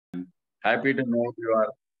Happy to know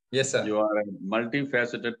Yes, sir. you are a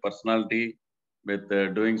multifaceted personality with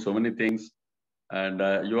doing so many things, and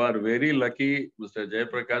you are very lucky, Mr.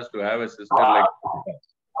 Jayaprakash, to have a sister like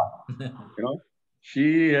you know.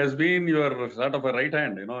 She has been your sort of a right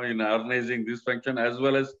hand, in organizing this function as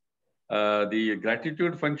well as the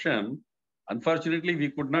gratitude function. Unfortunately, we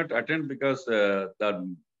could not attend because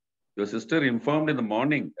your sister informed in the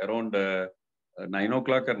morning around 9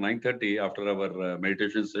 o'clock or 9:30 after our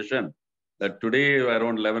meditation session that today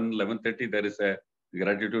around 11:30 there is a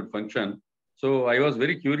gratitude function. So I was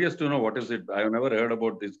very curious to know what is it. I have never heard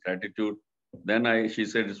about this gratitude. Then she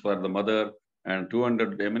said it's for the mother and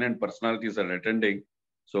 200 eminent personalities are attending.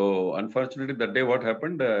 So unfortunately that day what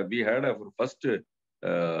happened, we had our first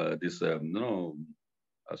this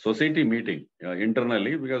society meeting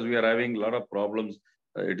internally because we are having a lot of problems.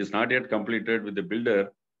 It is not yet completed with the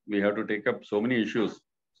builder. We have to take up so many issues.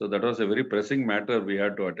 So that was a very pressing matter we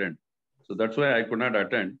had to attend. So that's why I could not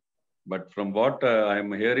attend. But from what I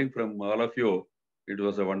am hearing from all of you, it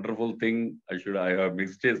was a wonderful thing. I have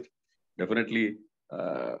mixed it. Definitely,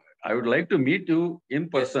 I would like to meet you in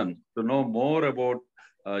person to know more about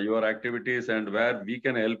your activities and where we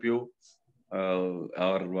can help you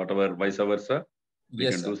or whatever, vice versa. We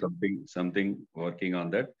can do something working on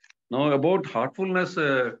that. Now about heartfulness,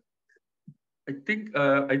 I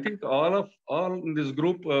think all in this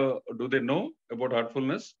group do they know about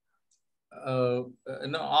heartfulness?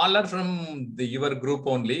 No, all are from your group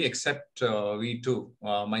only, except we two,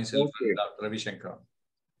 myself and Dr. Ravi Shankar.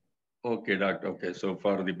 Okay, doctor. Okay, so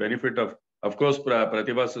for the benefit of course,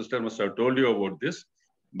 Pratibha's sister must have told you about this,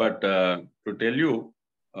 but to tell you,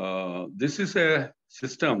 this is a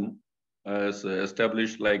system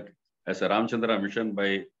established like as a Ramchandra mission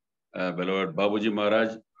by beloved Babuji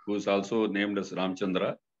Maharaj, who is also named as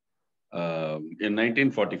Ramchandra, in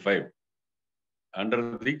 1945,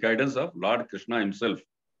 under the guidance of Lord Krishna himself.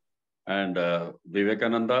 And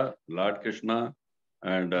Vivekananda, Lord Krishna,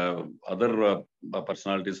 and other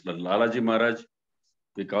personalities, like Lalaji Maharaj,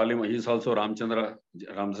 we call him, he is also Ramchandra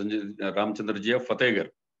Ji of Fatehgarh.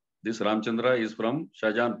 This Ramchandra is from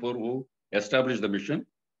Shahjahanpur, who established the mission.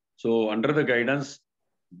 So under the guidance,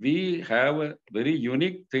 we have a very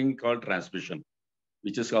unique thing called transmission,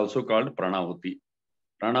 which is also called Pranahuti.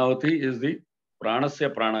 Pranahuti is the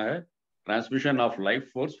Pranasya Prana, transmission of life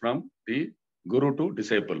force from the Guru to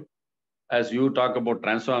disciple. As you talk about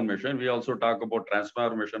transformation, we also talk about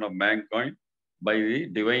transformation of mankind by the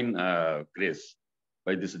divine grace,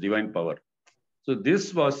 by this divine power. So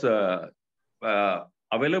this was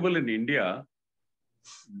available in India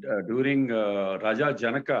during Raja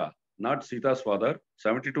Janaka, not Sita's father.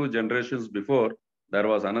 72 generations before, there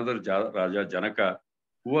was another Raja Janaka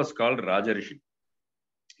who was called Raja Rishi.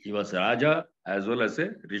 He was Raja as well as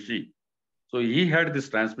a Rishi. So he had this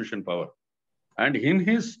transmission power. And in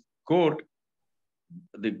his court,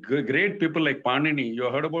 the great people like Panini, you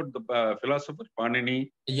heard about the philosopher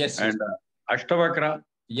Panini? Yes. And Ashtavakra.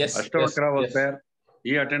 Yes. Ashtavakra was there.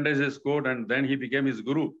 He attended his court and then he became his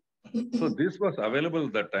guru. So this was available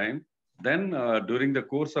at that time. Then during the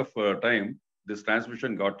course of time, this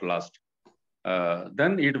transmission got lost.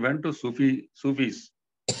 Then it went to Sufis.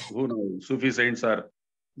 Who know, Sufi saints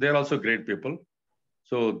they're also great people.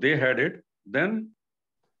 So they had it. Then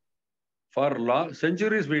for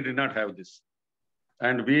centuries, we did not have this.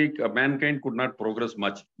 And mankind could not progress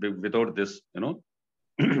much without this, So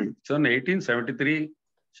in 1873,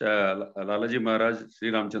 Lalaji Maharaj,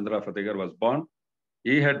 Sri Ramchandra Fatehgarh was born.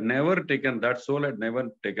 He had never taken, that soul had never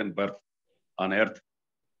taken birth on earth.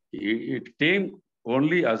 It came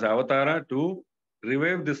only as avatara to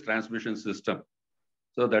revive this transmission system.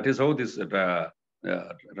 So that is how this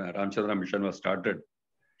Ramchandra mission was started.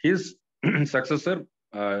 His successor,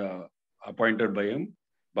 appointed by him,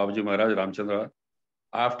 Babuji Maharaj Ramchandra,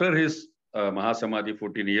 after his Mahasamadhi,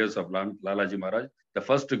 14 years of Lalaji Maharaj, the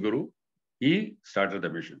first guru, he started the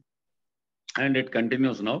mission. And it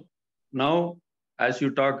continues now. Now, as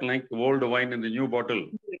you talk like old wine in the new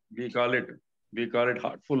bottle, we call it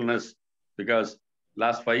heartfulness, because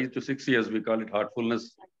last 5 to 6 years, we call it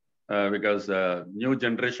heartfulness, because new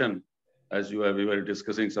generation, as we were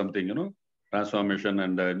discussing something, transformation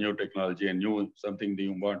and new technology and new something they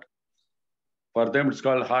want. For them, it's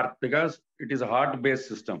called heart because it is a heart-based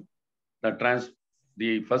system. The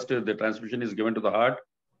transmission is given to the heart.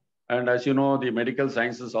 And as you know, the medical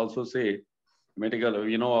sciences also say,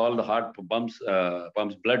 all the heart pumps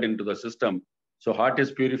blood into the system. So heart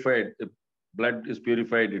is purified, the blood is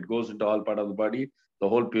purified, it goes into all part of the body. The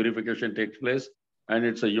whole purification takes place. And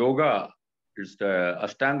it's a yoga. It's the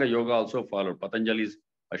Ashtanga yoga also followed. Patanjali's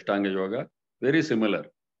Ashtanga yoga, very similar.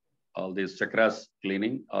 all these chakras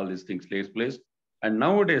cleaning, all these things takes place. And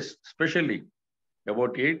nowadays, especially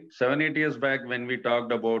about 7-8 years back, when we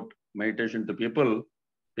talked about meditation to people,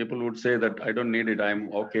 people would say that I don't need it. I'm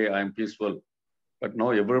okay. I'm peaceful. But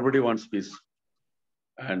now everybody wants peace.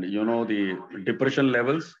 And you know, the depression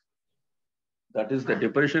levels, that is the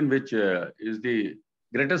depression, which is the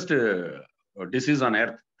greatest disease on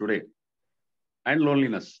earth today, and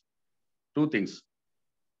loneliness, two things.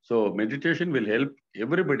 So meditation will help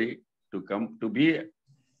everybody to come to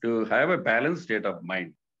have a balanced state of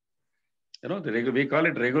mind. You know, we call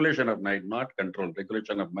it regulation of mind, not control,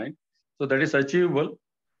 regulation of mind. So that is achievable.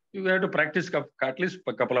 You have to practice at least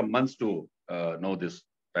a couple of months to know this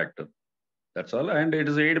factor. That's all. And it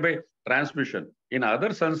is aided by transmission. In other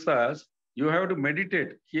sanstha's, you have to meditate.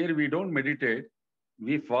 Here we don't meditate.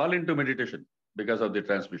 We fall into meditation because of the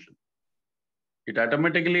transmission. It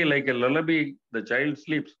automatically, like a lullaby, the child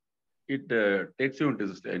sleeps. It takes you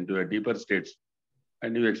into a deeper states,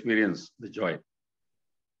 and you experience the joy.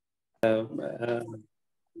 Hello.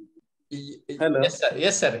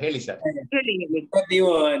 Yes, sir. Heli, sir. ನೀವು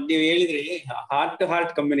ಹೇಳಿದ್ರಿ heart to heart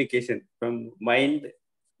communication from mind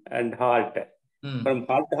and heart. From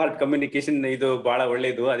heart to heart communication ಇದು ಬಹಳ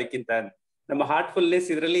ಒಳ್ಳೇದು. ಅದಕ್ಕಿಂತ ನಮ್ಮ heartfulness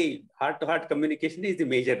ಇದರಲ್ಲಿ heart to heart communication is the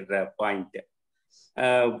major point.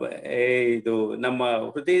 ಇದು ನಮ್ಮ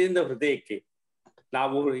ಹೃದಯದಿಂದ ಹೃದಯಕ್ಕೆ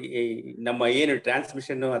ನಾವು ನಮ್ಮ ಏನು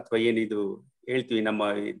ಟ್ರಾನ್ಸ್ಮಿಷನ್ ಅಥವಾ ಏನಿದು ಹೇಳ್ತೀವಿ ನಮ್ಮ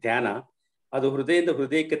ಧ್ಯಾನ, ಅದು ಹೃದಯದಿಂದ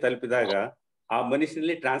ಹೃದಯಕ್ಕೆ ತಲುಪಿದಾಗ ಆ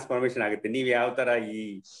ಮನುಷ್ಯನಲ್ಲಿ ಟ್ರಾನ್ಸ್ಫಾರ್ಮೇಶನ್ ಆಗುತ್ತೆ. ನೀವು ಯಾವ ತರ ಈ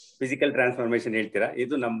ಫಿಸಿಕಲ್ ಟ್ರಾನ್ಸ್ಫಾರ್ಮೇಶನ್ ಹೇಳ್ತೀರಾ,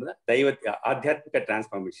 ಇದು ನಮ್ಮ ಆಧ್ಯಾತ್ಮಿಕ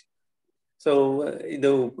ಟ್ರಾನ್ಸ್ಫಾರ್ಮೇಶನ್. ಸೊ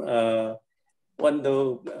ಇದು ಒಂದು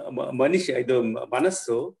ಇದು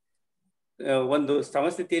ಮನಸ್ಸು ಒಂದು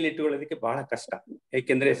ಸಮಸ್ಥಿತಿಯಲ್ಲಿ ಇಟ್ಟುಕೊಳ್ಳೋದಕ್ಕೆ ಬಹಳ ಕಷ್ಟ.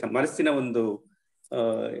 ಏಕೆಂದ್ರೆ ಮನಸ್ಸಿನ ಒಂದು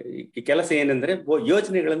ಕೆಲಸ ಏನಂದ್ರೆ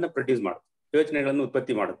ಯೋಚನೆಗಳನ್ನ ಪ್ರೊಡ್ಯೂಸ್ ಮಾಡೋದು, ಯೋಚನೆಗಳನ್ನು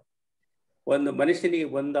ಉತ್ಪತ್ತಿ ಮಾಡೋದು. ಒಂದು ಮನುಷ್ಯನಿಗೆ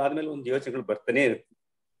ಒಂದಾದ್ಮೇಲೆ ಒಂದು ಯೋಚನೆಗಳು ಬರ್ತಾನೆ ಇರುತ್ತೆ.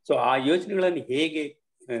 ಸೊ ಆ ಯೋಚನೆಗಳನ್ನು ಹೇಗೆ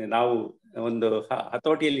ನಾವು ಒಂದು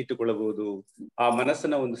ಹತೋಟಿಯಲ್ಲಿ ಇಟ್ಟುಕೊಳ್ಳಬಹುದು, ಆ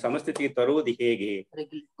ಮನಸ್ಸನ್ನ ಒಂದು ಸಮಸ್ಥಿತಿಗೆ ತರುವುದು ಹೇಗೆ,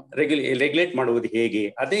 ರೆಗ್ಯುಲೇಟ್ ಮಾಡುವುದು ಹೇಗೆ,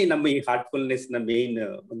 ಅದೇ ನಮ್ಮ ಈ ಹಾರ್ಟ್ಫುಲ್ನೆಸ್ ನ ಮೇನ್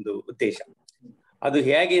ಒಂದು ಉದ್ದೇಶ. ಅದು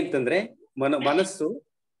ಹೇಗೆ ಅಂತಂದ್ರೆ ಮನಸ್ಸು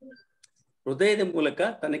ಹೃದಯದ ಮೂಲಕ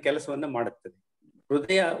ತನ್ನ ಕೆಲಸವನ್ನ ಮಾಡುತ್ತದೆ.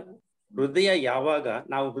 ಹೃದಯ ಯಾವಾಗ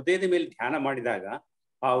ನಾವು ಹೃದಯದ ಮೇಲೆ ಧ್ಯಾನ ಮಾಡಿದಾಗ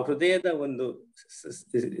ಆ ಹೃದಯದ ಒಂದು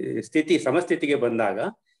ಸ್ಥಿತಿ ಸಮಸ್ಥಿತಿಗೆ ಬಂದಾಗ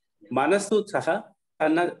ಮನಸ್ಸು ಸಹ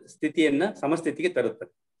ತನ್ನ ಸ್ಥಿತಿಯನ್ನ ಸಮಸ್ಥಿತಿಗೆ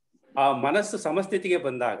ತರುತ್ತದೆ. ಆ ಮನಸ್ಸು ಸಮಸ್ಥಿತಿಗೆ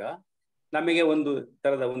ಬಂದಾಗ ನಮಗೆ ಒಂದು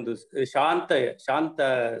ತರದ ಒಂದು ಶಾಂತ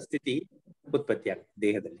ಸ್ಥಿತಿ ಉತ್ಪತ್ತಿಯಾಗುತ್ತೆ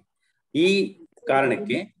ದೇಹದಲ್ಲಿ. ಈ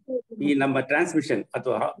ಕಾರಣಕ್ಕೆ ಈ ನಮ್ಮ ಟ್ರಾನ್ಸ್ಮಿಷನ್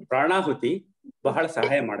ಅಥವಾ ಪ್ರಾಣಾಹುತಿ ಬಹಳ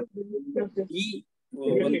ಸಹಾಯ ಮಾಡುತ್ತೆ. ಈ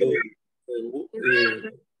ಒಂದು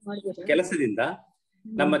ಕೆಲಸದಿಂದ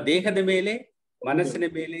ನಮ್ಮ ದೇಹದ ಮೇಲೆ ಮನಸ್ಸಿನ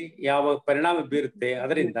ಮೇಲೆ ಯಾವ ಪರಿಣಾಮ ಬೀರುತ್ತೆ,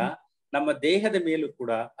 ಅದರಿಂದ ನಮ್ಮ ದೇಹದ ಮೇಲೂ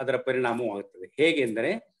ಕೂಡ ಅದರ ಪರಿಣಾಮವಾಗುತ್ತದೆ. ಹೇಗೆ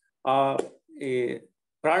ಅಂದರೆ ಈ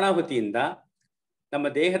ಪ್ರಾಣಾಹುತಿಯಿಂದ ನಮ್ಮ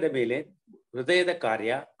ದೇಹದ ಮೇಲೆ ಹೃದಯದ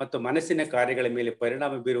ಕಾರ್ಯ ಮತ್ತು ಮನಸ್ಸಿನ ಕಾರ್ಯಗಳ ಮೇಲೆ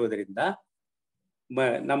ಪರಿಣಾಮ ಬೀರುವುದರಿಂದ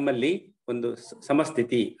ನಮ್ಮಲ್ಲಿ ಒಂದು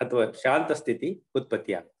ಸಮಸ್ಥಿತಿ ಅಥವಾ ಶಾಂತ ಸ್ಥಿತಿ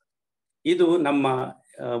ಉತ್ಪತ್ತಿಯಾಗುತ್ತೆ. ಇದು ನಮ್ಮ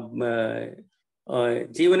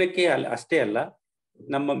ಜೀವನಕ್ಕೆ ಅಷ್ಟೇ ಅಲ್ಲ,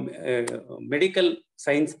 ನಮ್ಮ ಮೆಡಿಕಲ್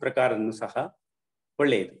ಸೈನ್ಸ್ ಪ್ರಕಾರನೂ ಸಹ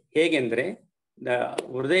ಒಳ್ಳೆಯದು. ಹೇಗೆಂದ್ರೆ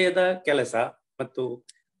ಹೃದಯದ ಕೆಲಸ ಮತ್ತು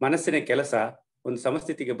ಮನಸ್ಸಿನ ಕೆಲಸ ಒಂದು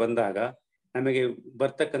ಸಮಸ್ಥಿತಿಗೆ ಬಂದಾಗ ನಮಗೆ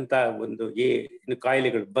ಬರ್ತಕ್ಕಂಥ ಒಂದು ಏನು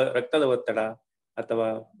ಕಾಯಿಲೆಗಳು, ರಕ್ತದ ಒತ್ತಡ ಅಥವಾ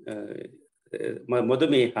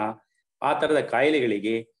ಮಧುಮೇಹ, ಆ ತರದ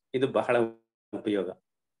ಕಾಯಿಲೆಗಳಿಗೆ ಇದು ಬಹಳ ಉಪಯೋಗ.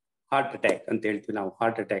 ಹಾರ್ಟ್ ಅಟ್ಯಾಕ್ ಅಂತ ಹೇಳ್ತೀವಿ ನಾವು,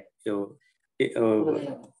 ಹಾರ್ಟ್ ಅಟ್ಯಾಕ್,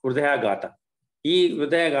 ಹೃದಯಾಘಾತ, ಈ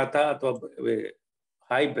ಹೃದಯಾಘಾತ ಅಥವಾ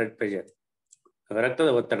ಹೈ ಬ್ಲಡ್ ಪ್ರೆಷರ್, ರಕ್ತದ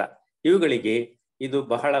ಒತ್ತಡ, ಇವುಗಳಿಗೆ ಇದು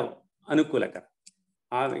ಬಹಳ ಅನುಕೂಲಕರ.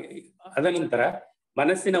 ಅದ ನಂತರ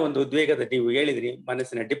ಮನಸ್ಸಿನ ಒಂದು ಉದ್ವೇಗದ, ನೀವು ಹೇಳಿದ್ರಿ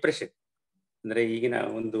ಮನಸ್ಸಿನ ಡಿಪ್ರೆಷನ್ ಅಂದ್ರೆ ಈಗಿನ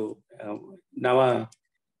ಒಂದು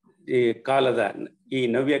ಈ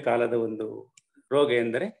ನವ್ಯ ಕಾಲದ ಒಂದು ರೋಗ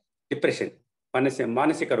ಎಂದರೆ ಡಿಪ್ರೆಷನ್,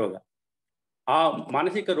 ಮಾನಸಿಕ ರೋಗ. ಆ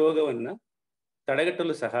ಮಾನಸಿಕ ರೋಗವನ್ನ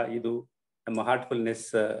ತಡೆಗಟ್ಟಲು ಸಹ ಇದು ನಮ್ಮ ಹಾರ್ಟ್ಫುಲ್ನೆಸ್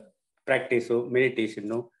ಪ್ರಾಕ್ಟೀಸು,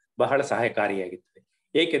 ಮೆಡಿಟೇಷನ್ನು ಬಹಳ ಸಹಾಯಕಾರಿಯಾಗಿರ್ತದೆ.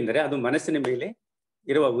 ಏಕೆಂದರೆ ಅದು ಮನಸ್ಸಿನ ಮೇಲೆ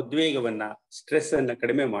ಇರುವ ಉದ್ವೇಗವನ್ನ, ಸ್ಟ್ರೆಸ್ ಅನ್ನ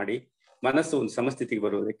ಕಡಿಮೆ ಮಾಡಿ ಮನಸ್ಸು ಒಂದು ಸಮಸ್ಥಿತಿಗೆ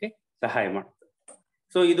ಬರುವುದಕ್ಕೆ ಸಹಾಯ ಮಾಡುತ್ತದೆ.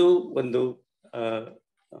 ಸೊ ಇದು ಒಂದು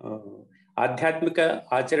ಆಧ್ಯಾತ್ಮಿಕ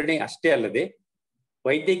ಆಚರಣೆ ಅಷ್ಟೇ ಅಲ್ಲದೆ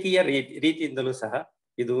ವೈದ್ಯಕೀಯ ರೀತಿಯಿಂದಲೂ ಸಹ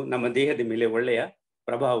ಇದು ನಮ್ಮ ದೇಹದ ಮೇಲೆ ಒಳ್ಳೆಯ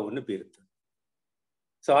ಪ್ರಭಾವವನ್ನು ಬೀರುತ್ತದೆ.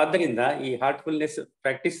 ಸೊ ಆದ್ದರಿಂದ ಈ ಹಾರ್ಟ್ಫುಲ್ನೆಸ್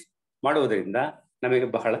ಪ್ರಾಕ್ಟೀಸ್ ಮಾಡುವುದರಿಂದ ನಮಗೆ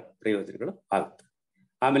ಬಹಳ ಪ್ರಯೋಜನಗಳು ಆಗುತ್ತವೆ.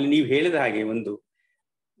 ಆಮೇಲೆ ನೀವು ಹೇಳಿದ ಹಾಗೆ ಒಂದು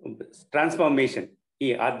ಟ್ರಾನ್ಸ್ಫಾರ್ಮೇಶನ್, ಈ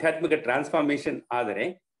ಆಧ್ಯಾತ್ಮಿಕ ಟ್ರಾನ್ಸ್ಫಾರ್ಮೇಶನ್ ಆದರೆ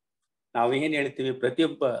ನಾವು ಏನ್ ಹೇಳ್ತೀವಿ,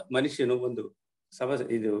 ಪ್ರತಿಯೊಬ್ಬ ಮನುಷ್ಯನು ಒಂದು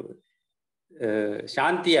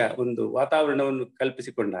ಶಾಂತಿಯ ಒಂದು ವಾತಾವರಣವನ್ನು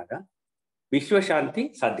ಕಲ್ಪಿಸಿಕೊಂಡಾಗ ವಿಶ್ವಶಾಂತಿ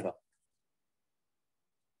ಸಾಧ್ಯ.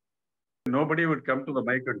 Nobody would come to the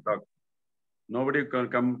mic and talk. Nobody can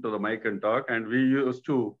come to the mic and talk. And we used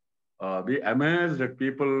to be amazed at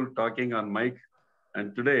people talking on mic. And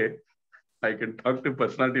today, I can talk to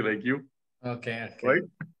personality like you. Okay. Right?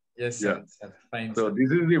 Yes, sir. Yeah. Sir. Fine, so sir.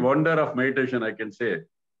 This is the wonder of meditation, I can say.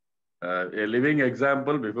 A living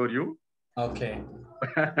example before you. Okay.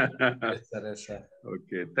 Yes, sir. Yes, sir.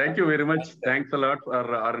 Okay. Thank you very much. Thanks a lot for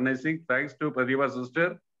organizing. Thanks to Pratibha's sister.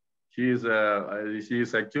 She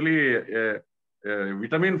is actually a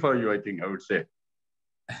vitamin for you, I think, I would say.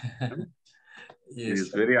 Yes, she is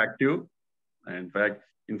sir. very active.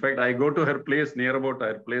 In fact, I go to her place, near about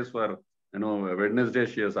her place for, Wednesday,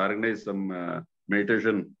 she has organized some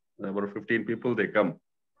meditation. About 15 people, they come.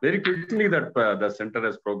 Very quickly, the center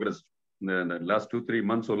has progressed. In the last 2-3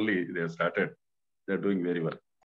 months only, they have started. They're doing very well.